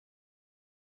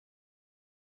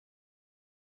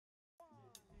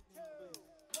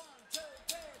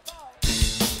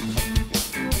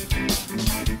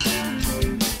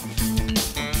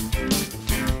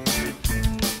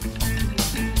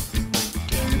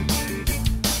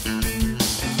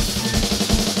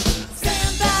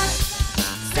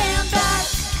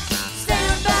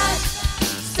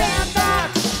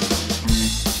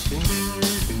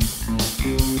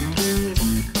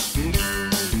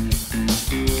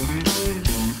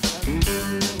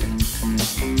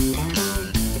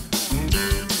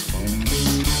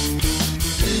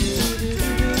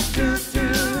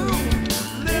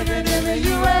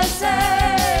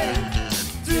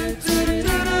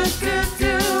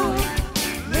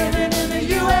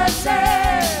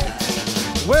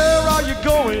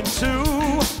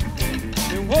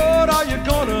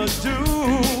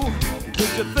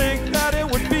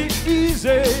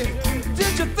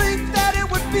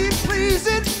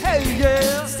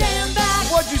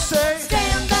say,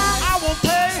 stand back, I won't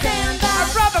pay, stand back,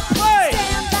 I'd rather play.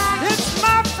 stand back. It's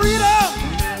my freedom.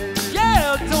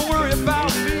 Yeah, don't worry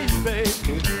about me, babe.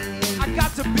 I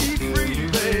got to be free,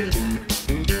 babe.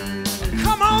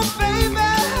 Come on,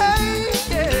 baby,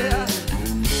 yeah.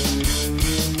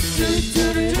 Do, do,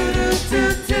 do, do, do,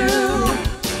 do.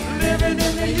 Living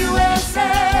in the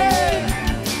USA.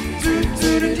 Do,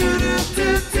 do, do, do, do, do,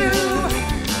 do.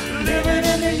 Living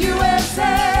in the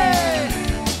USA.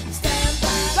 Stand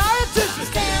back, Dietitian,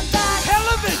 stand back,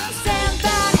 television, stand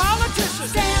back, politician,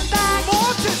 stand back.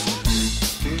 mortician.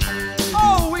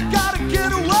 Oh, we gotta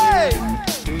get away.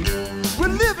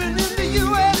 We're living in the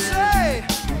USA.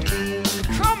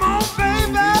 Come on,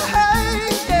 baby, hey,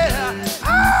 yeah.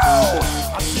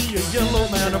 Oh, I see a yellow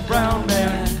man, a brown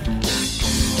man,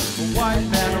 a white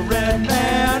man, a red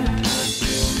man,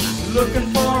 looking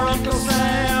for Uncle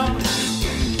Sam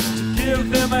to give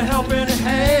them a helping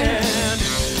hand.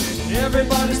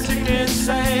 Everybody's taking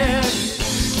sand,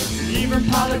 even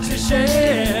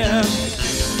politicians.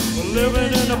 We're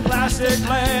living in a plastic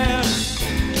land.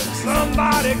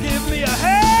 Somebody give me a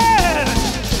hand.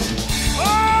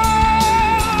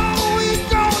 Oh, we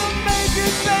gonna make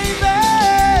it, baby.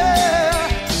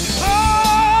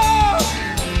 Oh,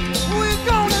 we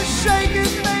gonna shake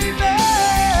it, baby.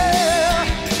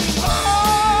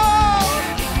 Oh,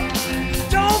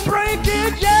 don't break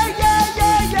it, yeah, yeah,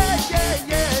 yeah, yeah, yeah,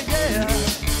 yeah, yeah.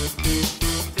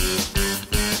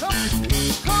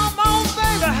 Come on,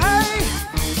 baby, hey,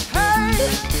 hey,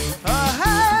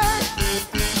 hey.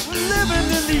 We're living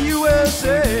in the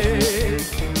USA.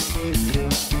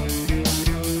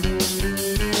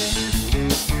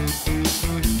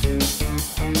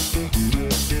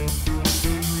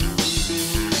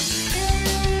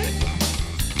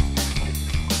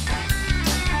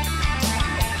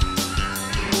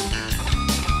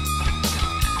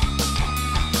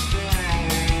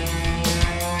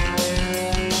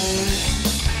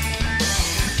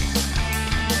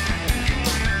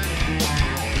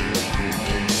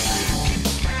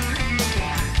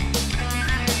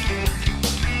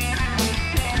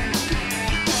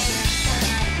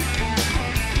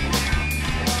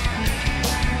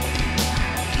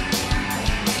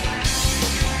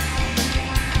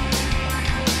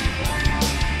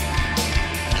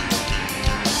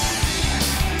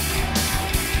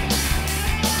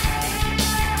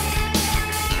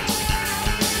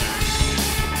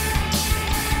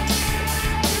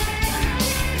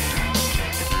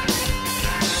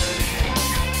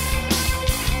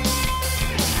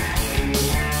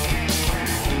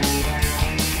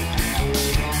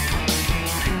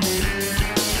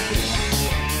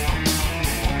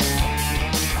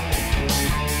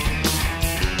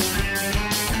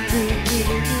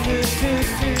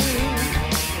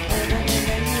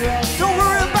 Don't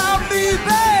worry about me,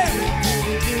 babe.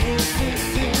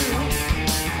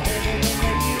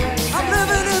 I'm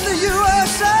living in the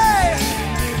USA.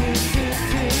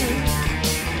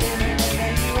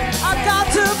 I got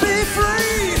to be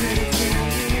free.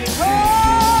 Oh,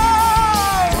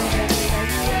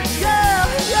 yeah,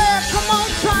 yeah. Come on,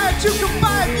 try it. You can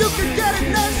buy it. You can get it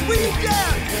next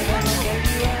weekend.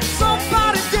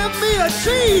 Somebody give me a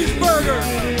cheeseburger.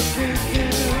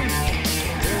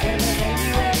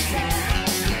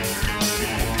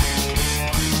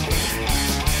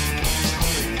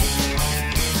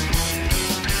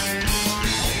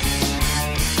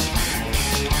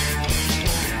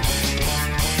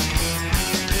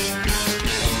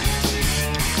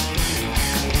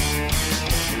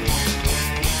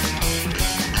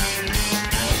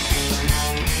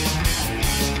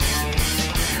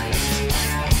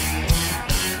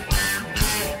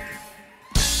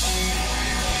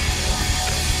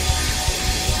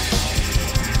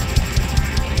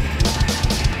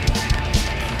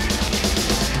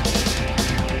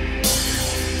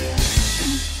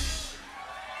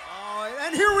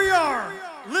 And here we are,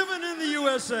 living in the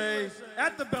USA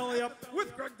at the Belly Up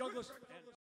with Greg Douglas.